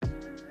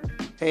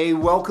Hey,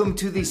 welcome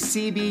to the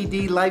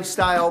CBD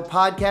Lifestyle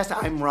Podcast.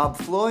 I'm Rob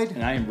Floyd.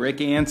 And I am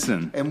Rick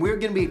Anson. And we're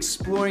going to be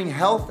exploring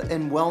health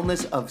and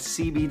wellness of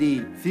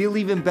CBD. Feel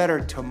even better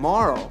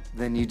tomorrow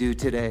than you do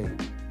today.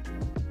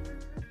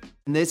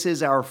 And this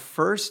is our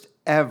first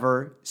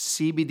ever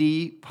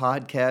CBD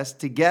podcast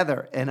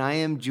together. And I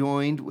am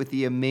joined with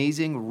the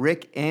amazing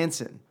Rick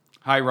Anson.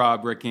 Hi,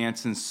 Rob. Rick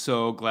Anson.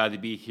 So glad to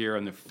be here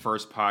on the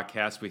first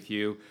podcast with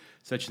you.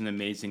 Such an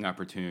amazing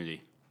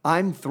opportunity.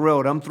 I'm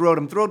thrilled. I'm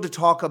thrilled to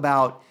talk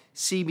about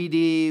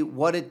CBD,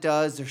 what it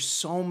does. There's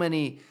so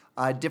many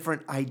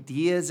different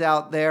ideas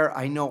out there.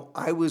 I know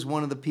I was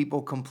one of the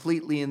people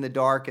completely in the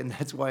dark, and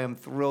that's why I'm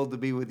thrilled to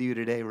be with you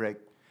today,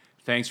 Rick.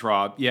 Thanks,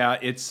 Rob. Yeah,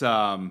 it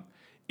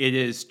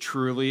is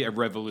truly a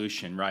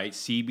revolution, right?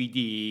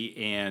 CBD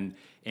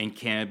and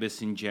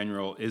cannabis in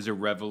general is a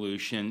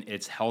revolution.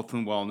 It's health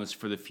and wellness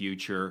for the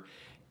future,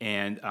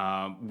 and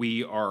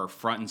we are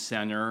front and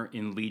center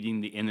in leading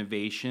the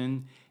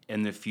innovation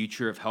and the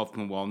future of health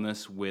and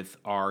wellness with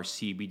our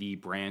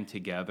CBD brand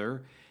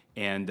together.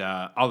 And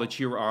I'll let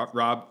you,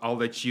 Rob,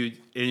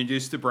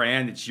 introduce the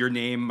brand. It's your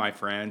name, my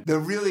friend. The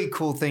really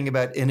cool thing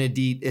about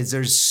Inedit is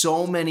there's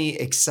so many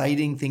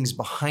exciting things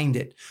behind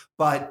it.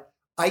 But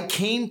I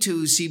came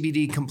to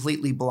CBD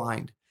completely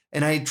blind.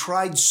 And I had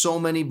tried so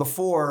many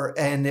before,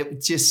 and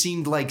it just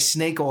seemed like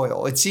snake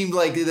oil. It seemed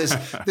like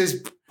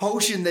this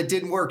potion that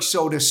didn't work.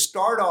 So to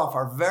start off,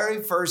 our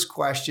very first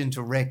question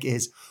to Rick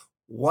is,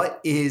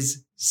 what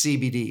is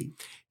CBD?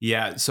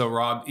 Yeah, so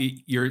Rob,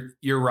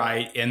 you're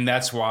right, and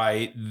that's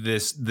why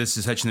this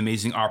is such an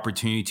amazing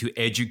opportunity to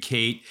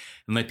educate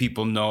and let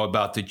people know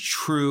about the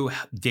true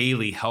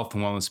daily health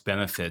and wellness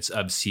benefits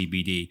of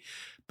CBD.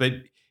 But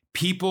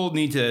people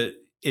need to.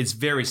 It's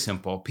very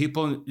simple.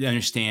 People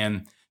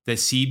understand that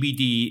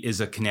CBD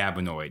is a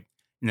cannabinoid,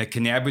 and a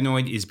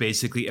cannabinoid is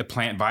basically a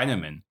plant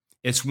vitamin.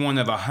 It's one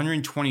of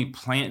 120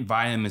 plant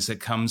vitamins that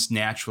comes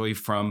naturally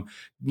from,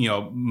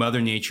 Mother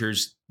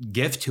Nature's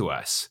gift to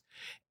us.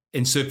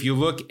 And so if you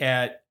look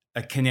at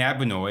a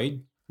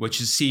cannabinoid, which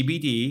is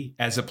CBD,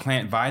 as a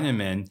plant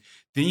vitamin,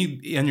 then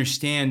you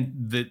understand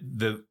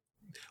the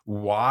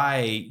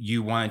why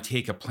you want to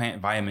take a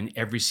plant vitamin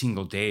every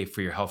single day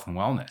for your health and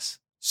wellness.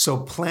 So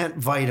plant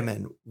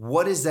vitamin,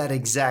 what does that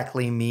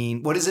exactly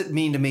mean? What does it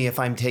mean to me if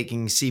I'm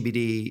taking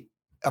CBD,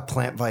 a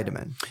plant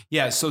vitamin?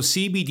 Yeah, so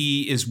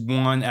CBD is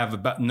known of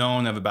about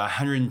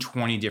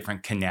 120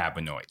 different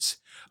cannabinoids.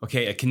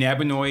 Okay, a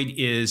cannabinoid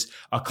is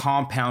a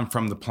compound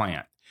from the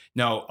plant.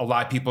 Now, a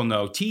lot of people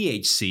know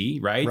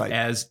THC, right?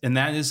 And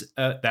that's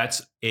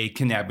a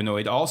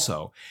cannabinoid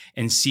also.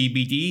 And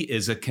CBD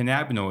is a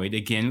cannabinoid,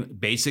 again,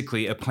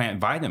 basically a plant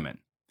vitamin,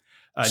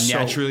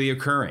 naturally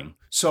occurring.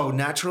 So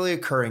naturally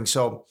occurring.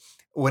 So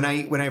when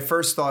I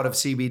first thought of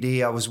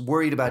CBD, I was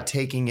worried about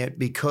taking it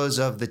because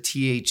of the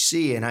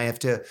THC, and I have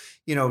to,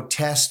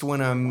 test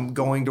when I'm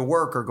going to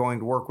work or going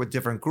to work with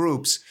different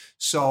groups.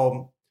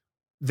 So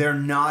they're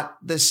not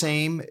the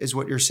same, is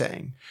what you're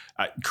saying?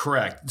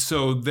 Correct.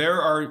 So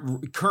there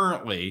are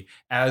currently,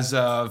 as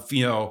of,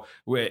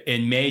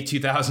 in May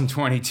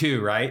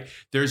 2022, right,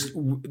 there's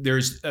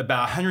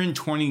about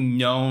 120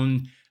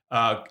 known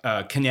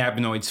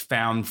cannabinoids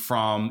found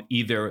from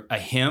either a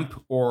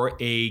hemp or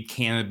a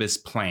cannabis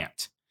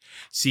plant.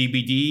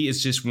 CBD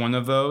is just one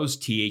of those.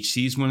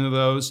 THC is one of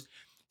those.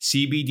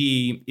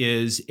 CBD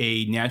is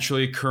a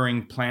naturally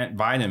occurring plant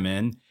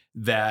vitamin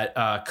that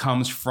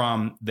comes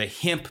from the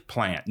hemp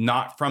plant,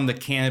 not from the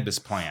cannabis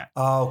plant.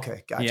 Oh,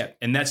 okay. Gotcha. Yeah,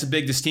 and that's a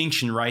big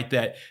distinction, right?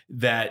 That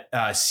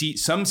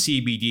some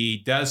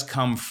CBD does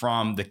come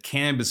from the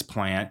cannabis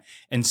plant,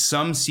 and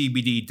some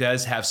CBD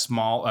does have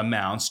small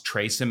amounts,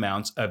 trace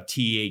amounts of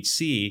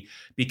THC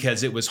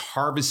because it was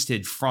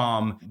harvested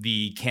from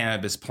the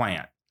cannabis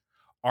plant.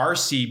 Our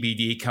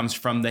CBD comes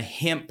from the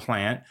hemp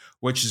plant,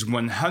 which is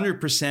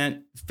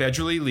 100%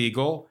 federally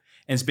legal,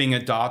 and it's being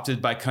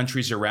adopted by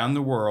countries around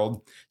the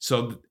world.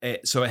 So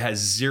it has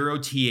zero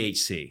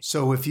THC.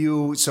 So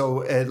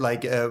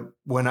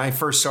when I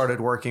first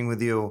started working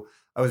with you,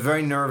 I was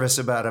very nervous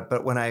about it,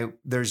 but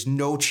there's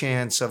no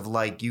chance of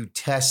you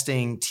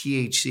testing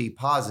THC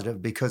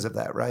positive because of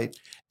that, right?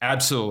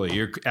 Absolutely.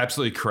 You're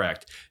absolutely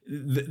correct.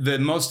 The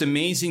most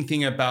amazing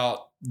thing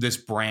about this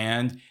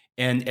brand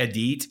and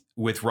Inedit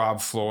with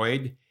Rob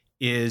Floyd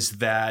is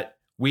that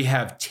we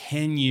have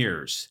 10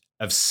 years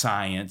of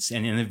science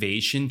and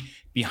innovation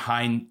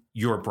behind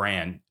your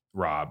brand,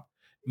 Rob.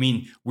 I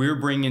mean, we're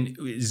bringing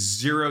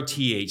zero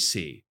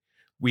THC.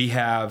 We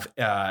have,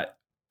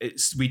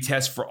 we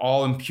test for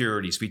all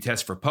impurities. We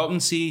test for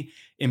potency,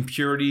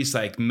 impurities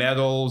like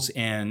metals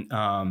and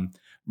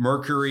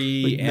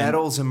mercury.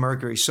 Metals and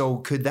mercury. So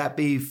could that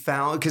be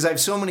found? Because I have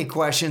so many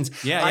questions.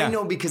 Yeah. I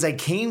know because I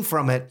came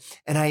from it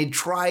and I had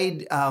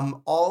tried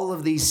all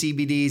of these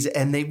CBDs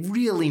and they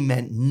really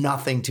meant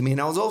nothing to me.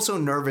 And I was also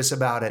nervous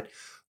about it.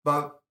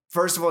 But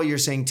first of all, you're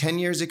saying 10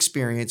 years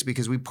experience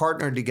because we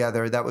partnered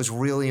together. That was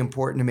really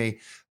important to me.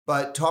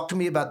 But talk to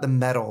me about the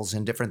metals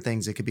and different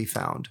things that could be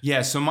found.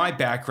 Yeah. So my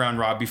background,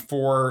 Rob,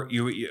 before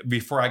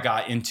I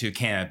got into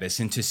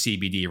cannabis, into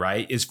CBD,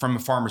 right, is from a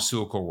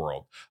pharmaceutical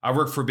world. I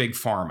work for big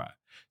pharma.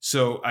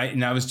 So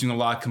I was doing a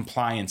lot of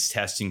compliance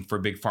testing for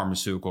big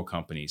pharmaceutical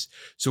companies.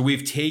 So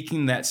we've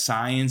taken that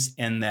science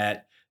and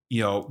that,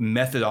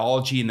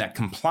 methodology and that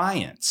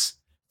compliance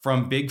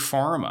from big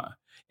pharma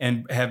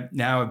and have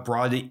now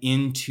brought it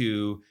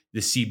into the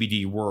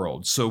CBD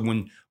world. So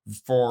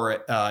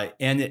for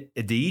Edit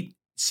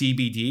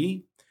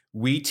CBD,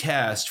 we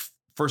test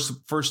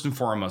first and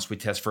foremost, we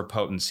test for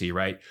potency,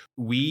 right?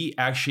 We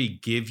actually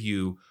give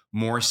you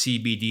more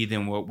CBD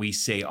than what we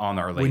say on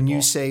our label. When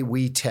you say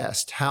we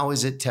test, how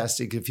is it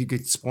tested? If you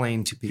could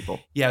explain to people.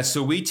 Yeah,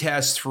 so we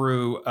test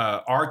through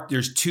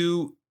there's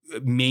two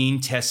main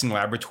testing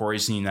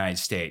laboratories in the United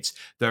States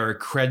that are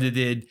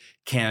accredited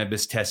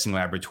cannabis testing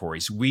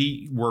laboratories.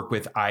 We work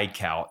with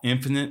ICAL,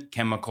 Infinite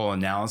Chemical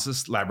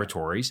Analysis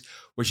Laboratories,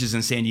 which is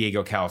in San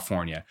Diego,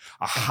 California,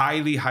 a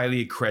highly,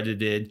 highly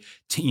accredited,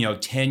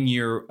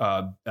 10-year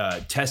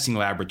testing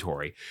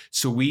laboratory.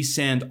 So we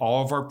send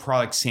all of our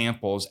product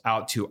samples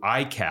out to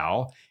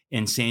ICAL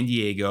in San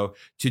Diego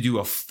to do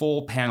a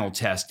full panel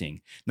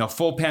testing. Now,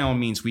 full panel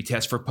means we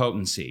test for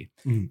potency.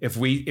 If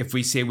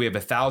we say we have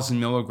 1,000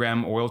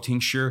 milligram oil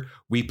tincture,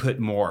 we put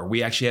more.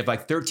 We actually have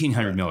like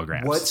 1,300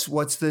 milligrams.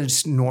 What's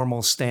the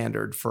normal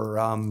standard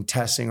for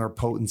testing or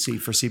potency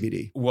for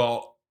CBD?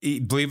 Well,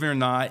 believe it or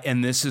not,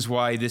 and this is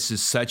why this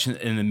is such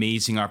an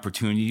amazing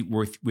opportunity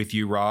with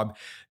you, Rob.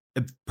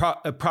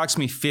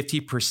 Approximately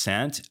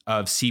 50%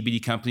 of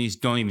CBD companies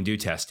don't even do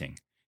testing.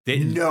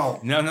 No.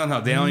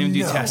 They don't even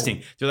do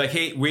testing. They're like,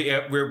 hey,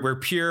 we're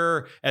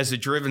pure as the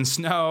driven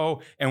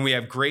snow, and we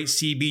have great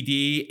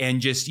CBD, and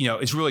just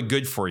it's really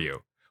good for you.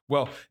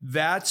 Well,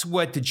 that's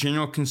what the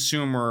general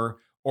consumer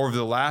over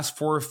the last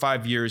 4 or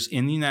 5 years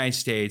in the United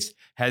States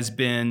has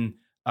been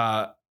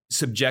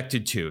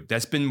subjected to.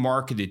 That's been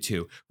marketed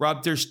to.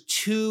 Rob, there's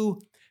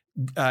two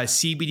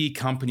CBD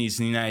companies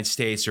in the United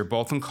States, they're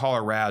both in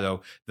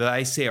Colorado, that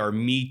I say are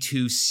Me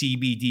Too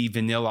CBD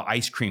vanilla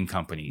ice cream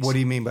companies. What do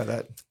you mean by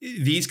that?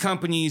 These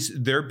companies,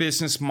 their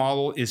business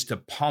model is to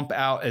pump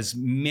out as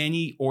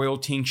many oil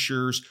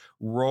tinctures,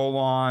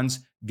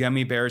 roll-ons,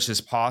 gummy bears as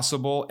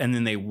possible, and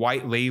then they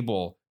white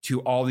label to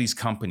all these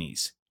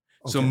companies.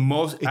 Okay.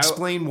 So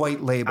explain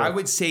white label. I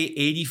would say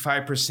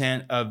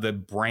 85% of the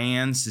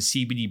brands, the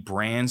CBD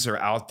brands that are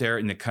out there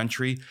in the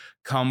country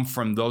come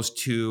from those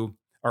two,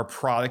 are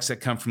products that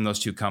come from those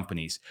two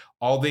companies.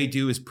 All they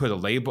do is put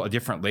a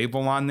different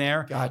label on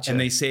there. Gotcha. And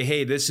they say,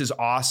 hey, this is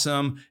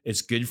awesome.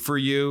 It's good for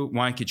you.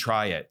 Why don't you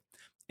try it?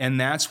 And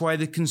that's why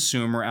the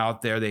consumer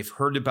out there, they've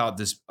heard about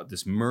this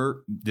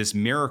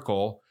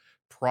miracle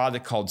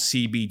product called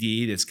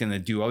CBD that's going to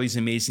do all these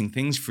amazing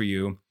things for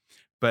you.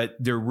 But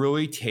they're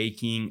really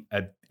taking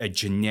a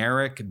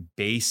generic,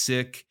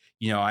 basic,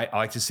 I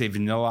like to say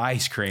vanilla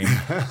ice cream,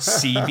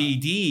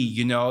 CBD,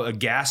 a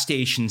gas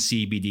station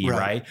CBD,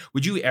 right?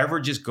 Would you ever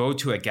just go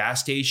to a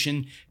gas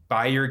station,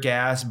 buy your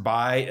gas,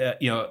 buy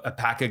a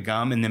pack of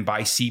gum, and then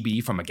buy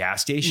CBD from a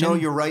gas station? No,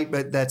 you're right,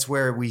 but that's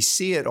where we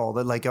see it all.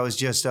 That, like, I was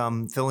just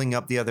filling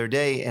up the other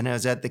day, and I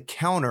was at the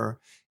counter,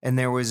 and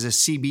there was a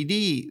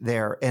CBD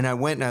there, and I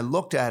went and I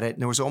looked at it,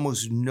 and there was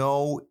almost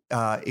no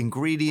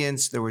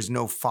ingredients. There was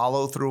no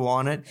follow through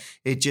on it.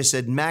 It just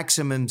said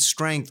maximum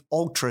strength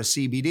ultra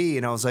CBD,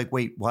 and I was like,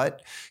 wait,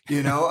 what?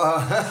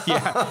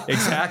 Yeah,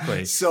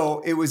 exactly.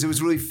 So it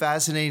was really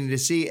fascinating to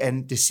see,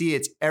 and to see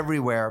it's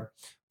everywhere.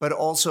 But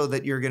also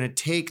that you're going to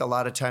take a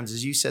lot of times,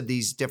 as you said,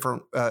 these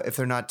different, if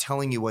they're not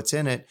telling you what's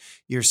in it,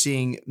 you're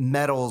seeing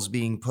metals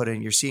being put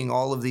in, you're seeing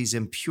all of these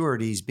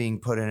impurities being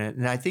put in it.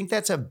 And I think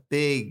that's a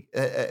big,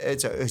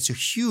 it's a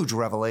huge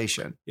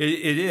revelation.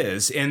 It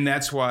is. And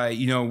that's why,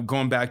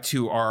 going back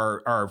to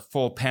our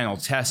full panel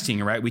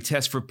testing, right? We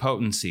test for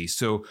potency.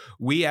 So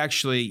we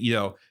actually,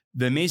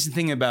 the amazing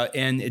thing about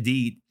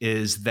Edit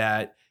is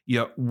that,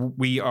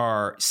 we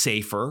are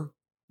safer,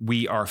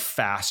 we are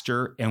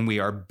faster, and we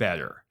are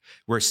better.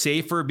 We're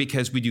safer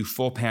because we do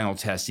full panel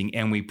testing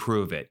and we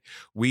prove it.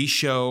 We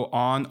show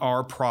on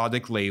our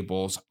product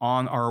labels,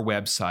 on our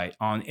website,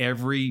 on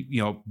every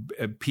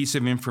piece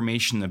of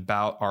information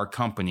about our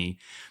company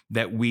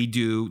that we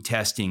do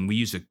testing. We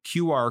use a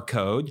QR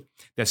code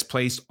that's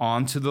placed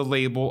onto the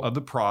label of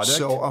the product.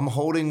 So I'm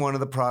holding one of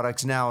the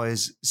products now,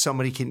 is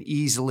somebody can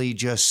easily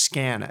just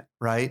scan it,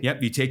 right?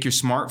 Yep. You take your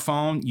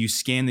smartphone, you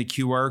scan the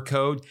QR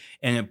code,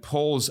 and it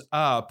pulls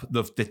up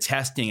the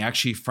testing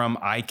actually from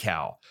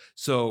ICAL.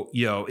 So,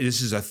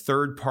 this is a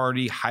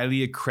third-party,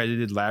 highly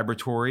accredited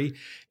laboratory,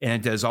 and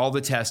it does all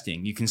the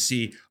testing. You can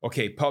see,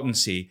 okay,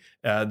 potency.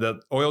 The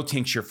oil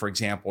tincture, for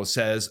example,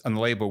 says on the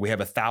label, we have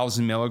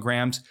 1,000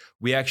 milligrams.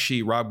 We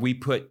actually, Rob, we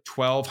put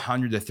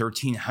 1,200 to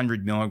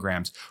 1,300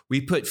 milligrams.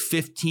 We put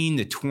 15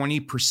 to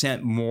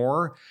 20%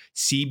 more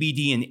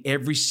CBD in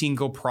every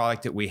single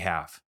product that we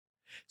have.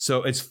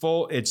 So it's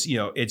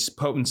it's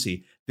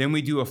potency. Then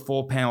we do a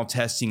full panel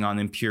testing on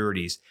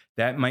impurities.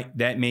 That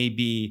may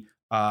be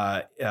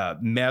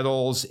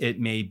metals, it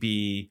may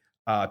be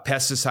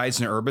pesticides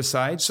and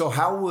herbicides. So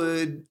how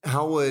would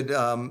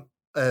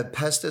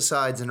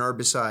pesticides and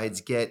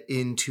herbicides get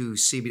into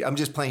CBD? I'm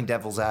just playing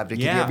devil's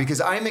advocate here because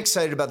I'm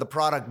excited about the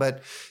product,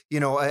 but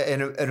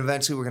and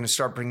eventually we're going to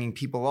start bringing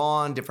people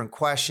on, different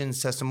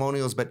questions,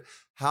 testimonials. But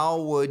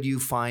how would you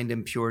find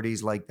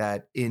impurities like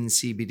that in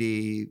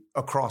CBD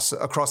across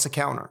the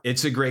counter?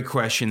 It's a great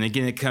question.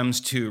 Again, it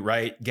comes to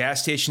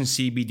gas station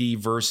CBD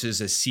versus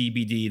a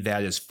CBD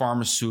that is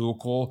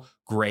pharmaceutical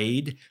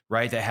grade,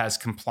 right? That has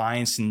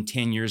compliance and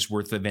 10 years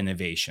worth of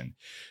innovation.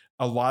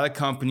 A lot of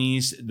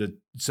companies,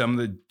 some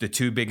of the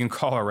two big in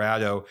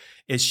Colorado,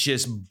 it's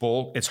just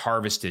bulk, it's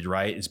harvested,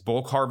 right? It's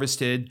bulk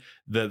harvested,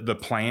 the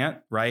plant,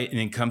 right? And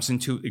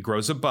it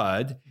grows a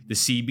bud. The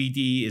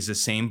CBD is the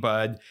same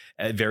bud,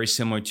 very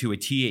similar to a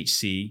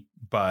THC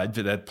bud,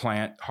 to that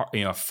plant,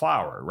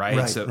 flower, right?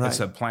 It's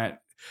a plant.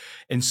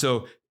 And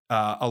so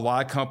a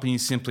lot of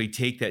companies simply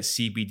take that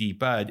CBD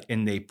bud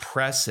and they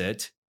press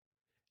it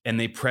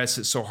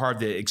so hard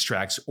that it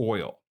extracts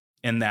oil.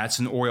 And that's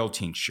an oil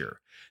tincture.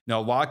 Now,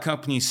 a lot of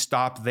companies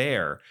stop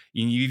there.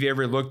 You've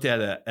ever looked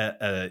at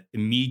a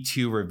Me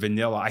Too or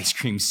vanilla ice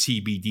cream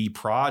CBD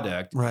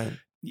product? Right.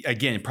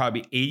 Again,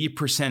 probably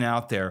 80%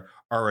 out there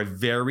are a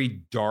very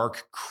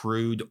dark,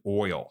 crude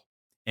oil.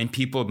 And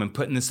people have been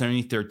putting this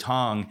underneath their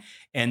tongue.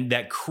 And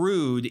that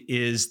crude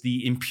is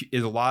a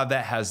lot of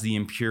that has the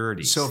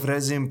impurities. So if it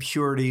has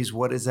impurities,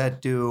 what does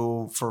that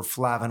do for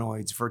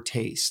flavonoids, for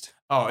taste?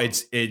 Oh,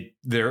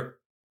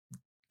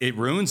 it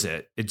ruins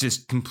it. It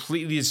just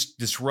completely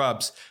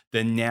disrupts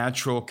the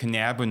natural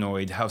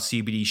cannabinoid, how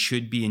CBD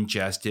should be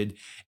ingested,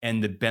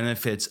 and the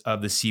benefits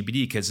of the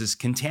CBD because it's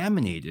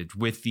contaminated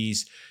with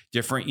these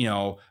different,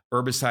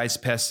 herbicides,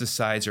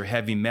 pesticides, or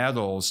heavy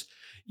metals.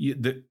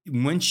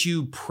 Once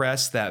you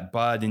press that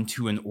bud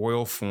into an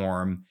oil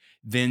form,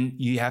 then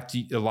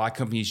a lot of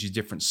companies use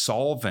different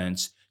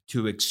solvents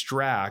to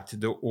extract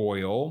the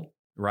oil,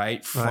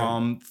 right,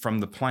 from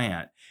the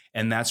plant.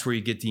 And that's where you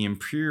get the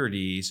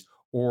impurities.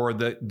 Or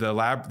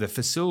the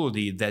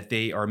facility that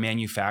they are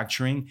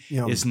manufacturing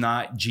is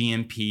not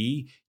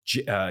GMP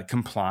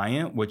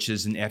compliant, which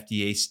is an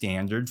FDA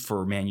standard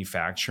for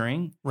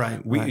manufacturing.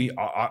 Right. We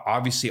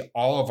obviously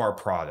all of our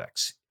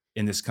products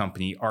in this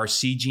company are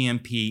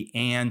CGMP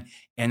and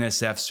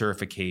NSF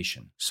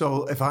certification.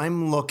 So if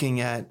I'm looking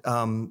at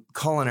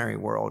culinary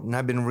world, and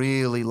I've been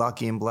really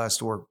lucky and blessed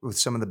to work with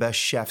some of the best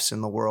chefs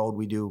in the world,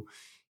 we do.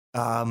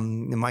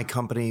 In my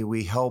company,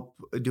 we help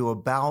do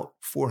about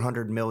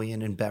 400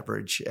 million in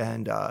beverage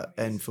and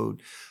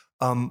food.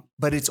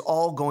 But it's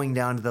all going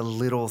down to the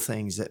little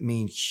things that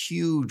mean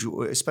huge,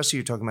 especially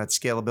you're talking about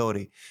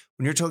scalability.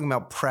 When you're talking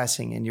about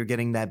pressing and you're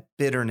getting that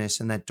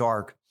bitterness and that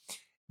dark,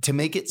 to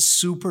make it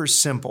super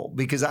simple,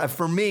 because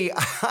for me,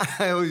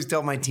 I always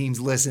tell my teams,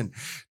 listen,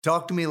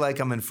 talk to me like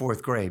I'm in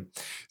fourth grade.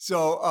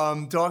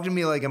 So talk to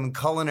me like I'm in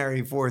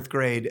culinary fourth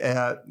grade.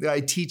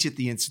 I teach at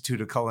the Institute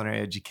of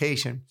Culinary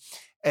Education.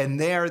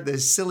 And the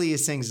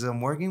silliest things is I'm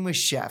working with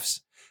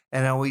chefs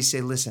and I always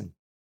say, listen,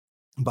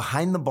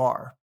 behind the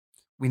bar,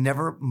 we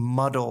never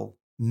muddle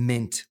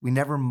mint. We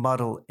never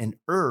muddle an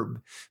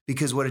herb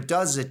because what it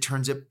does is it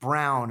turns it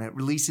brown. It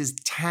releases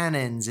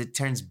tannins. It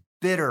turns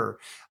bitter,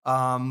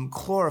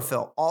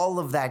 chlorophyll, all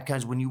of that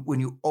kinds. When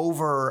you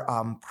over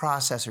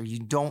process or you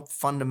don't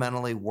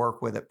fundamentally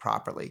work with it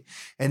properly.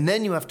 And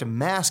then you have to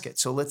mask it.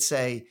 So let's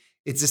say,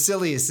 it's the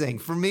silliest thing.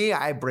 For me,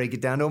 I break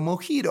it down to a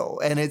mojito.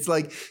 And it's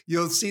like,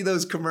 you'll see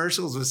those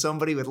commercials with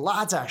somebody with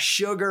lots of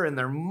sugar and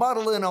they're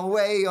muddling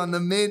away on the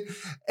mint.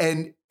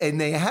 And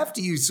they have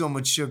to use so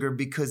much sugar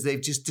because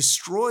they've just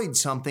destroyed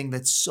something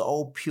that's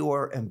so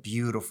pure and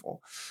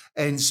beautiful.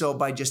 And so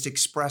by just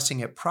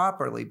expressing it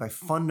properly, by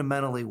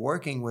fundamentally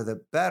working with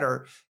it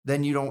better,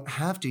 then you don't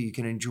have to. You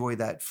can enjoy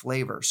that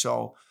flavor.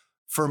 So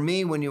for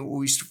me, when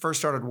we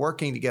first started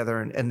working together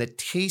and the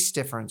taste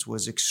difference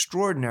was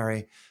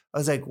extraordinary, I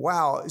was like,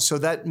 wow. So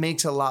that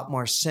makes a lot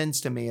more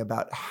sense to me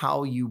about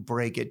how you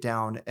break it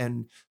down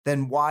and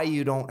then why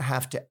you don't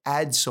have to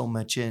add so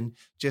much in,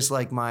 just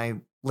like my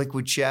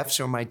liquid chefs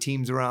or my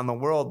teams around the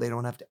world, they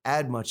don't have to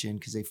add much in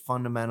because they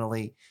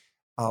fundamentally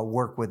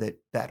work with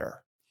it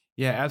better.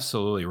 Yeah,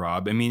 absolutely,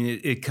 Rob. I mean,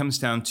 it comes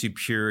down to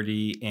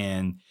purity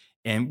and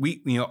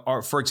we,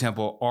 for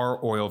example,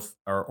 our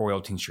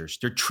oil tinctures,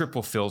 they're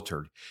triple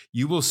filtered.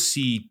 You will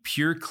see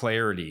pure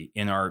clarity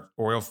in our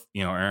oil,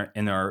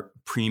 in our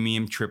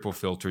premium triple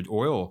filtered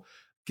oil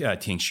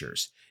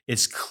tinctures.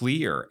 It's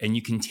clear and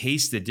you can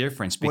taste the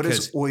difference. Because, what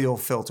is oil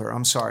filter?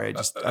 I'm sorry.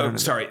 I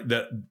don't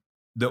know.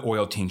 The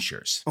oil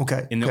tinctures.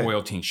 Okay.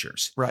 Oil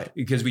tinctures. Right.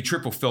 Because we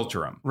triple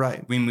filter them.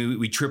 Right. When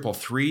we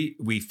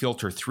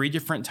filter 3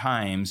 different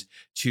times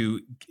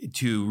to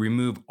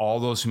remove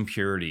all those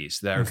impurities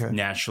that are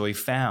naturally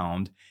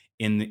found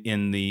in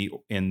the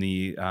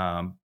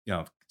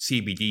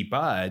CBD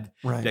bud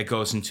that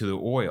goes into the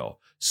oil.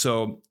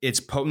 So it's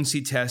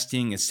potency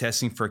testing, it's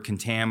testing for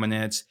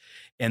contaminants,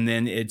 and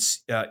then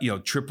it's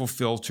triple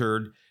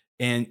filtered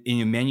and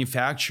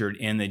manufactured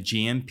in the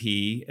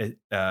GMP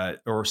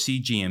or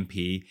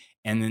CGMP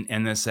and an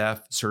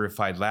NSF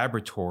certified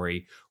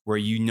laboratory where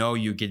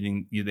you're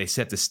getting, they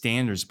set the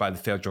standards by the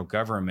federal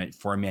government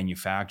for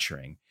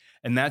manufacturing.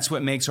 And that's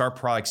what makes our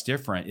products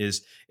different.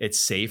 Is it's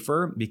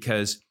safer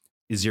because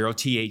zero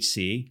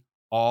THC.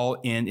 All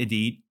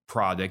Indeed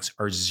products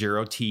are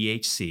zero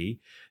THC.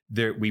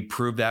 We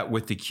prove that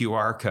with the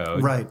QR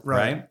code.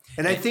 Right.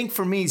 And I think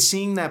for me,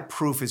 seeing that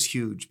proof is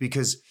huge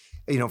because,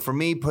 for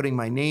me, putting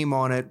my name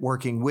on it,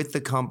 working with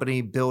the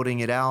company,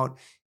 building it out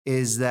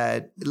is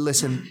that,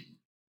 listen,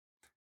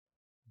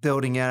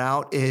 building it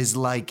out is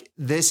like,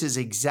 this is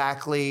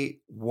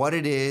exactly what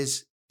it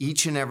is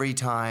each and every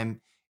time.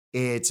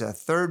 It's a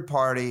third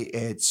party,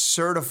 it's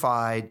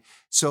certified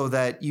so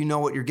that you know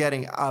what you're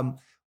getting.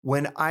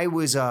 When I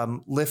was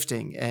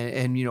lifting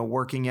and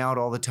working out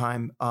all the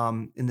time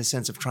in the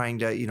sense of trying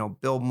to,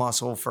 build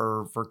muscle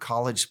for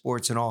college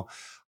sports and all,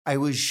 I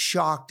was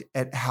shocked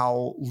at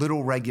how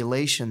little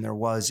regulation there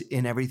was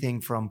in everything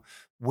from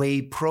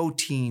whey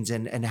proteins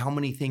and how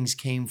many things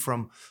came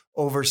from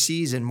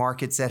overseas in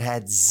markets that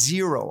had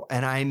zero,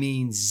 and I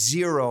mean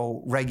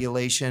zero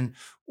regulation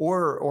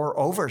or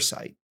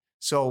oversight.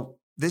 So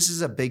this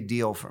is a big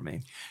deal for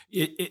me.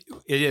 It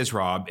is,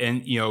 Rob.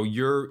 And,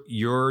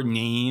 your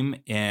name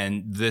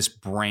and this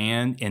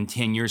brand and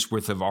 10 years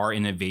worth of our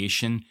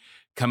innovation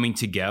coming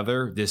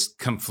together, this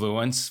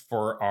confluence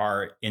for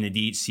our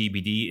Indeed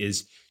CBD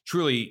is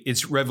truly,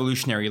 it's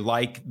revolutionary,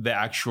 like the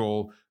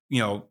actual,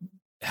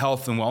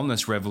 health and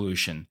wellness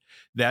revolution.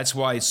 That's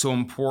why it's so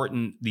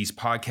important. These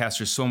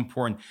podcasts are so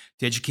important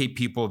to educate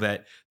people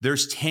that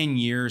there's 10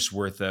 years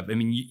worth of,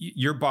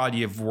 your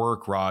body of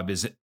work, Rob,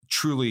 is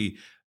truly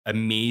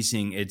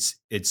amazing. It's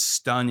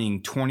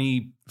stunning,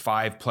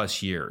 25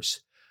 plus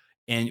years.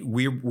 And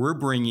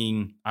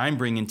I'm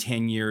bringing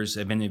 10 years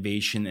of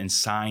innovation and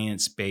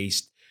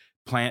science-based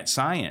plant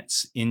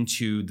science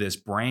into this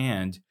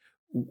brand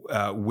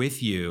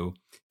with you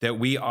that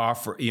we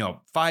offer.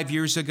 5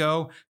 years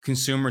ago,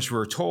 consumers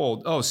were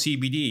told, oh,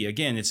 CBD,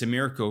 again, it's a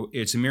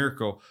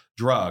miracle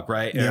drug,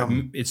 right? Yeah.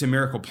 It's a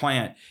miracle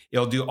plant.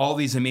 It'll do all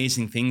these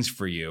amazing things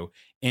for you.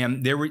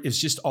 And it's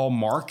just all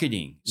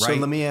marketing, right? So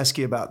let me ask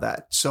you about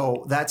that.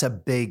 So that's a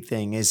big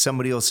thing is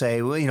somebody will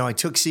say, well, I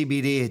took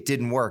CBD, it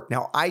didn't work.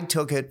 Now I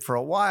took it for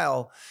a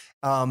while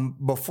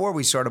before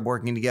we started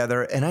working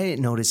together and I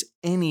didn't notice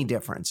any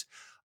difference.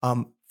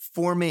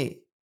 For me,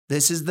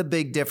 this is the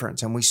big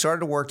difference. And we started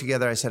to work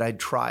together. I said, I'd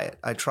try it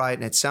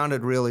and it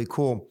sounded really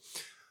cool.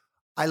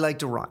 I like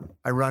to run.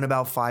 I run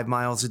about 5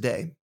 miles a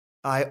day.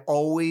 I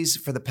always,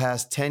 for the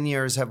past 10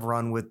 years, have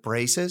run with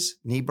braces,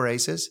 knee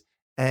braces,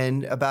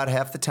 and about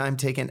half the time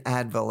take an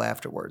Advil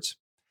afterwards.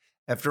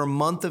 After a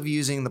month of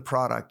using the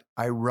product,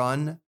 I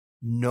run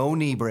no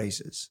knee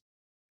braces,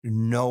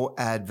 no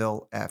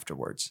Advil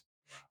afterwards.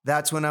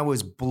 That's when I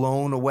was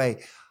blown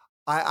away.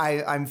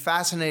 I'm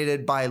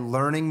fascinated by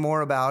learning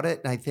more about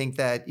it. And I think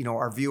that,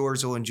 our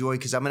viewers will enjoy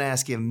because I'm going to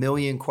ask you a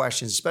million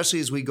questions, especially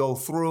as we go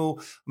through.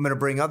 I'm going to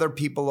bring other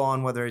people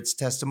on, whether it's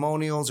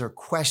testimonials or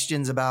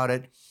questions about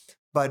it.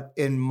 But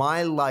in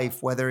my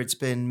life, whether it's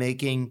been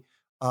making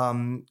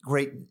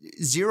great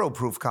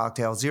zero-proof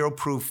cocktails,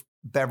 zero-proof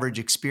beverage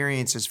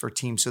experiences for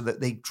teams so that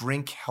they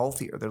drink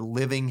healthier, they're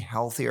living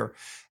healthier.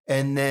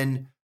 And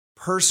then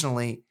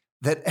personally,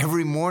 that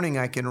every morning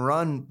I can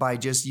run by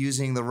just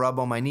using the rub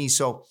on my knee.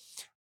 So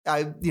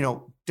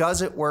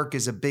does it work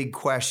is a big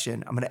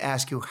question. I'm going to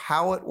ask you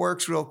how it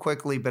works real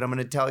quickly, but I'm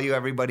going to tell you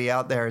everybody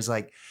out there is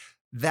like,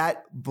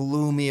 that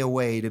blew me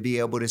away to be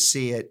able to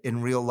see it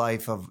in real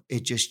life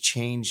it just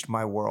changed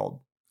my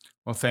world.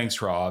 Well,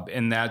 thanks, Rob.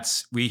 And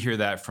we hear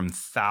that from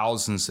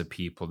thousands of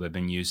people that have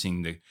been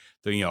using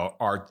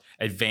our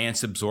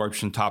advanced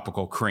absorption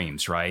topical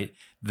creams, right?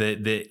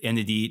 The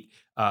Indeed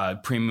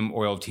premium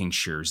oil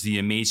tinctures, the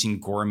amazing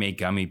gourmet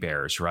gummy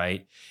bears,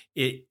 right?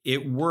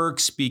 It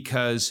works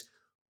because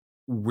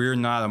we're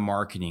not a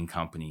marketing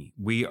company.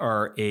 We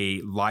are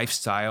a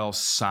lifestyle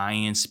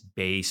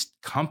science-based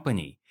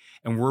company.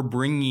 And we're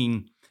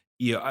bringing,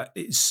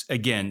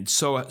 again,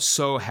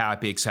 so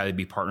happy, excited to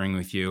be partnering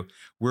with you.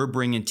 We're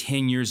bringing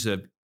 10 years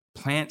of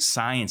plant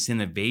science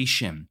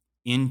innovation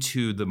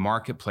into the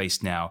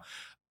marketplace now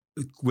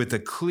with a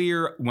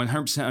clear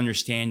 100%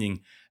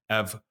 understanding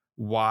of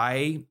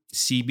why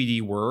CBD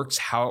works,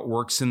 how it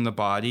works in the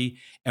body.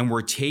 And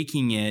we're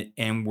taking it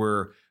and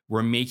we're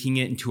making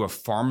it into a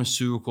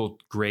pharmaceutical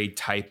grade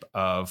type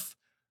of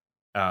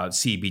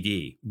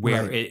CBD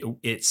where Right.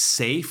 It's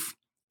safe.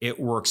 It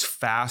works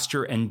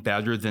faster and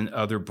better than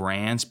other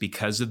brands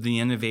because of the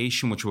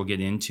innovation, which we'll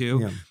get into.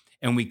 Yeah.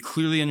 And we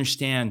clearly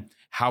understand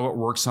how it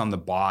works on the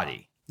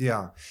body.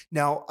 Yeah.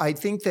 Now, I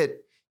think that,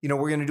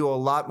 we're going to do a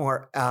lot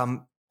more.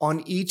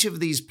 On each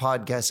of these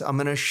podcasts, I'm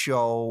going to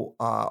show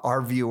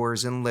our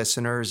viewers and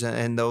listeners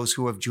and those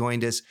who have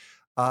joined us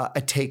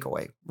a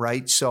takeaway,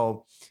 right?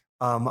 So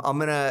I'm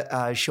going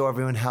to show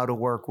everyone how to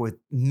work with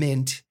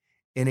mint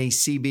in a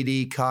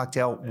CBD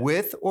cocktail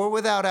with or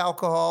without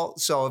alcohol.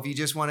 So if you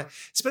just want to,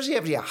 especially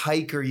if you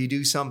hike or you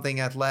do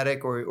something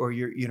athletic or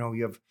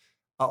you have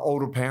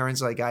older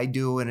parents like I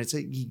do, and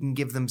you can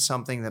give them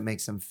something that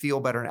makes them feel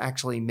better and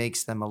actually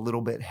makes them a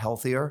little bit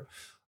healthier.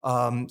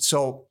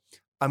 So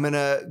I'm going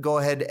to go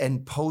ahead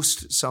and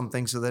post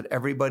something so that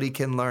everybody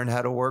can learn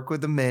how to work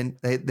with the mint.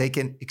 They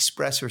can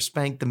express or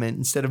spank the mint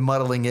instead of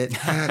muddling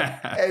it,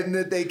 and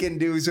that they can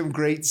do some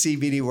great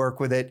CBD work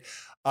with it.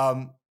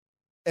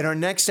 In our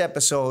next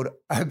episode,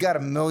 I've got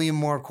a million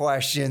more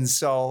questions.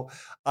 So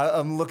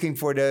I'm looking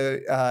forward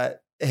to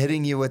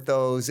hitting you with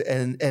those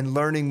and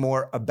learning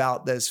more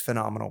about this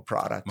phenomenal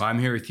product. Well, I'm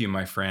here with you,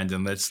 my friend,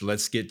 and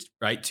let's get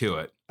right to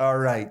it. All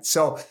right.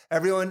 So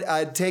everyone,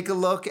 take a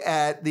look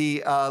at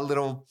the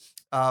little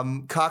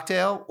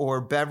cocktail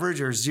or beverage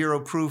or zero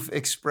proof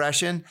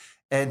expression.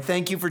 And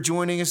thank you for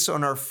joining us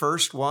on our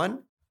first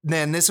one.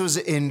 Man, this was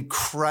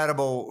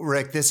incredible,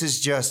 Rick. This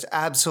is just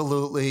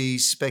absolutely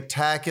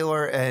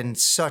spectacular and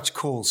such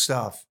cool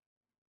stuff.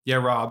 Yeah,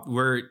 Rob,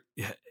 we're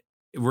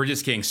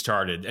just getting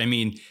started. I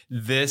mean,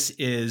 this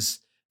is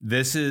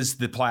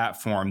the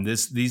platform.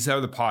 These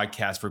are the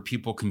podcasts where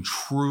people can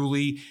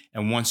truly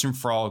and once and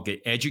for all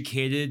get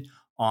educated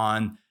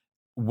on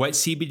what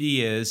CBD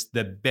is,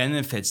 the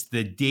benefits,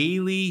 the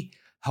daily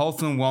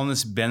health and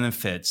wellness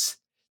benefits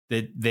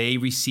that they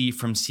receive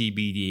from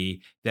CBD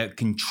that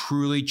can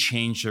truly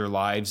change their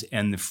lives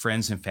and the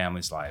friends and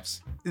family's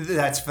lives.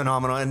 That's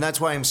phenomenal. And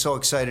that's why I'm so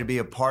excited to be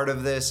a part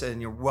of this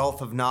and your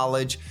wealth of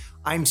knowledge.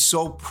 I'm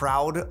so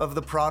proud of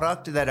the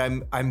product that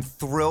I'm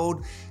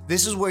thrilled.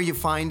 This is where you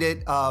find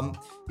it.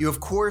 You,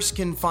 of course,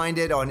 can find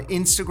it on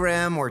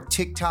Instagram or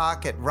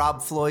TikTok at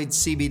Rob Floyd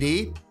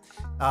CBD,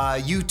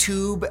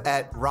 YouTube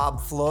at Rob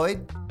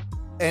Floyd.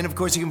 And of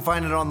course, you can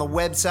find it on the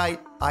website,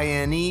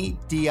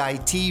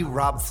 INEDIT,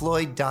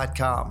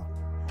 robfloyd.com.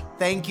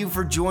 Thank you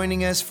for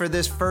joining us for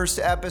this first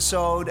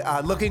episode.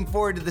 Looking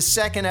forward to the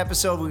second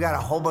episode. We got a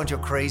whole bunch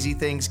of crazy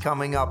things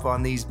coming up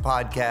on these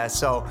podcasts.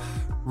 So,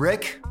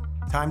 Rick,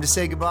 time to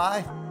say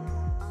goodbye.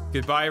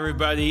 Goodbye,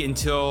 everybody.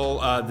 Until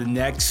the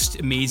next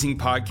amazing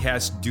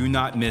podcast, do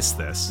not miss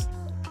this.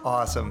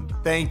 Awesome.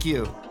 Thank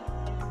you.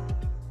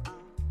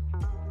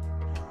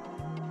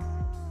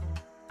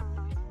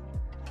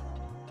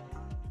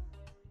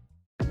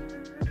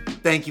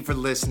 Thank you for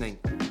listening.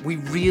 We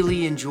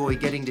really enjoy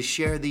getting to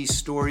share these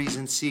stories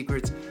and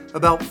secrets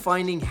about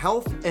finding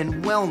health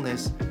and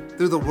wellness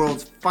through the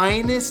world's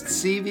finest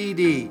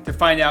CBD. To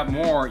find out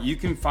more, you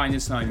can find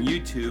us on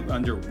YouTube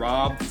under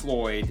Rob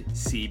Floyd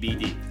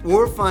CBD.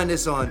 Or find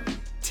us on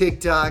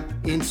TikTok,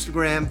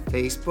 Instagram,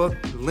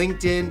 Facebook,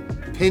 LinkedIn,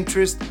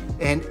 Pinterest,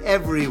 and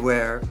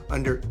everywhere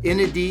under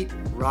Inedit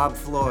Rob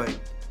Floyd.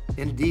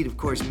 Inedit, of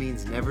course,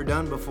 means never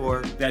done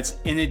before. That's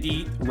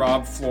Inedit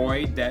Rob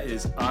Floyd. That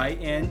is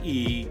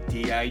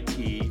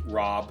INEDIT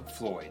Rob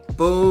Floyd.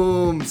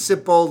 Boom.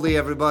 Sip boldly,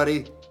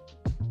 everybody.